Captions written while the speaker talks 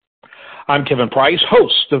I'm Kevin Price,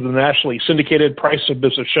 host of the nationally syndicated Price of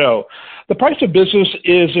Business show. The Price of Business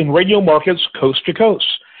is in radio markets coast to coast,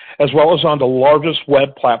 as well as on the largest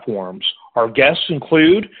web platforms. Our guests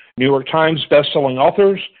include New York Times bestselling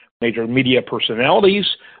authors, major media personalities,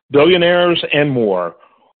 billionaires, and more.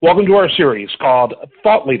 Welcome to our series called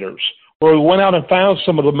Thought Leaders, where we went out and found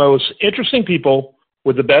some of the most interesting people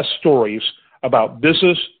with the best stories about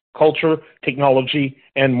business, culture, technology,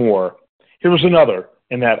 and more. Here's another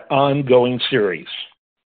in that ongoing series.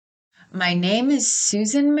 My name is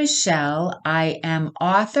Susan Michelle. I am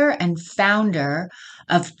author and founder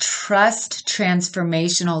of Trust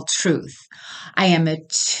Transformational Truth. I am a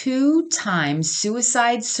 2-time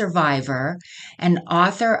suicide survivor and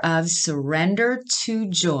author of Surrender to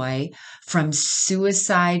Joy: From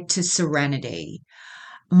Suicide to Serenity.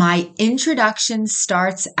 My introduction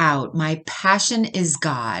starts out, my passion is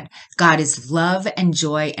God. God is love and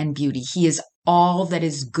joy and beauty. He is all that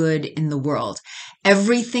is good in the world.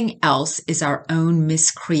 Everything else is our own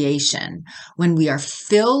miscreation. When we are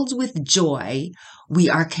filled with joy, we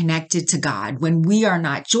are connected to God. When we are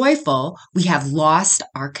not joyful, we have lost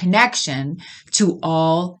our connection to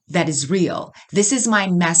all that is real. This is my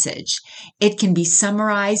message. It can be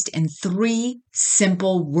summarized in 3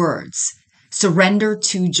 simple words. Surrender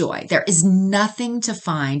to joy. There is nothing to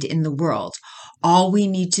find in the world. All we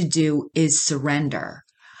need to do is surrender.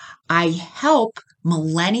 I help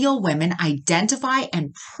millennial women identify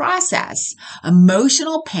and process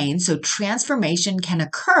emotional pain so transformation can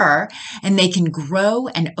occur and they can grow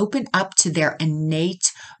and open up to their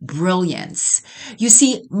innate brilliance. You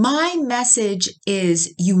see, my message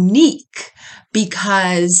is unique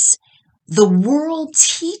because the world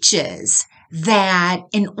teaches that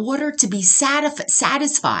in order to be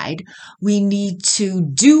satisfied, we need to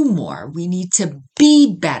do more. We need to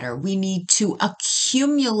be better. We need to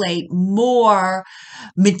accumulate more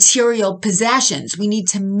material possessions. We need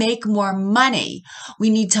to make more money. We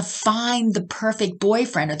need to find the perfect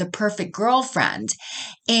boyfriend or the perfect girlfriend.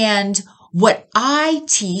 And what I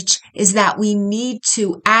teach is that we need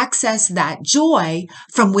to access that joy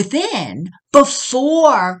from within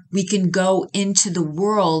before we can go into the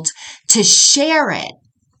world to share it.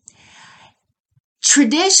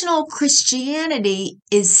 Traditional Christianity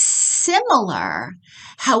is similar.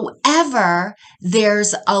 However,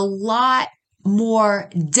 there's a lot more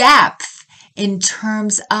depth in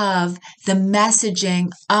terms of the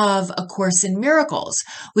messaging of A Course in Miracles,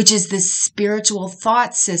 which is the spiritual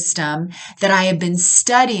thought system that I have been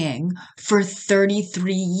studying for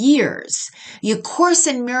 33 years. A Course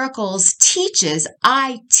in Miracles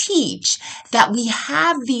I teach that we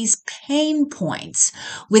have these pain points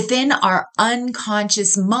within our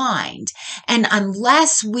unconscious mind. And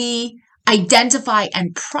unless we identify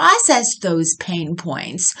and process those pain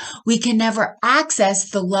points, we can never access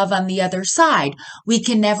the love on the other side. We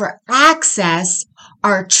can never access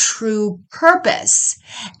our true purpose.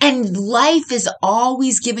 And life is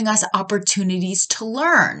always giving us opportunities to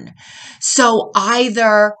learn. So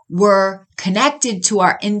either we're connected to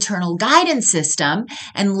our internal guidance system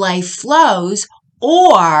and life flows,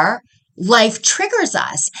 or life triggers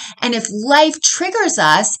us. And if life triggers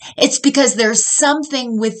us, it's because there's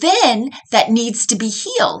something within that needs to be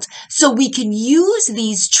healed. So we can use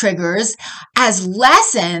these triggers as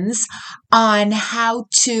lessons on how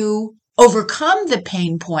to overcome the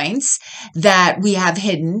pain points that we have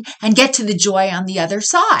hidden and get to the joy on the other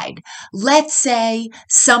side. Let's say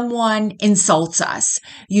someone insults us.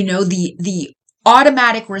 The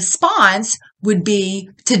automatic response would be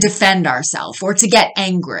to defend ourselves or to get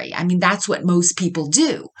angry. I mean, that's what most people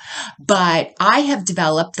do. But I have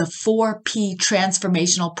developed the 4P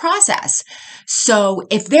transformational process. So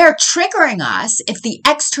if they're triggering us, if the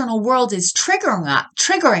external world is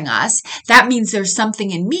triggering us, that means there's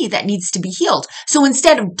something in me that needs to be healed. So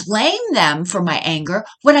instead of blame them for my anger,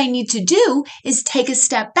 what I need to do is take a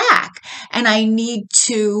step back, and I need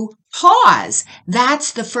to pause.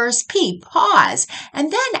 That's the first P, pause. And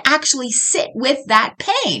then actually sit with that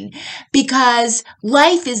pain, because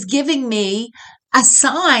life is giving me a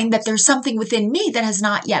sign that there's something within me that has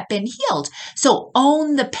not yet been healed. So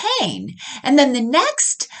own the pain. And then the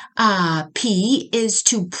next P is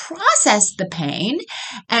to process the pain.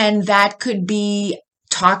 And that could be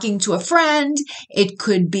talking to a friend. It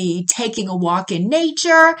could be taking a walk in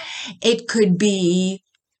nature. It could be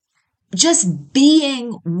just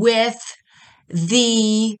being with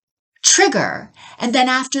the trigger. And then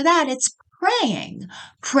after that, it's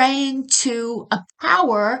praying to a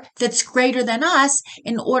power that's greater than us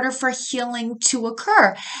in order for healing to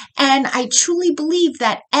occur. And I truly believe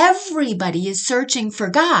that everybody is searching for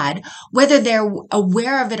God, whether they're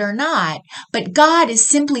aware of it or not. But God is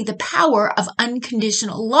simply the power of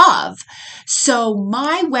unconditional love. So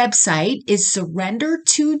my website is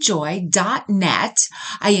surrendertojoy.net.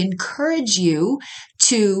 I encourage you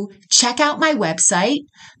to check out my website,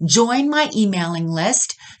 join my emailing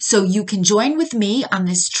list so you can join with me on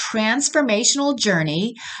this transformational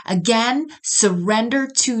journey. Again,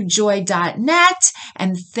 surrendertojoy.net.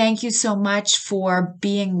 And thank you so much for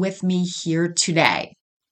being with me here today.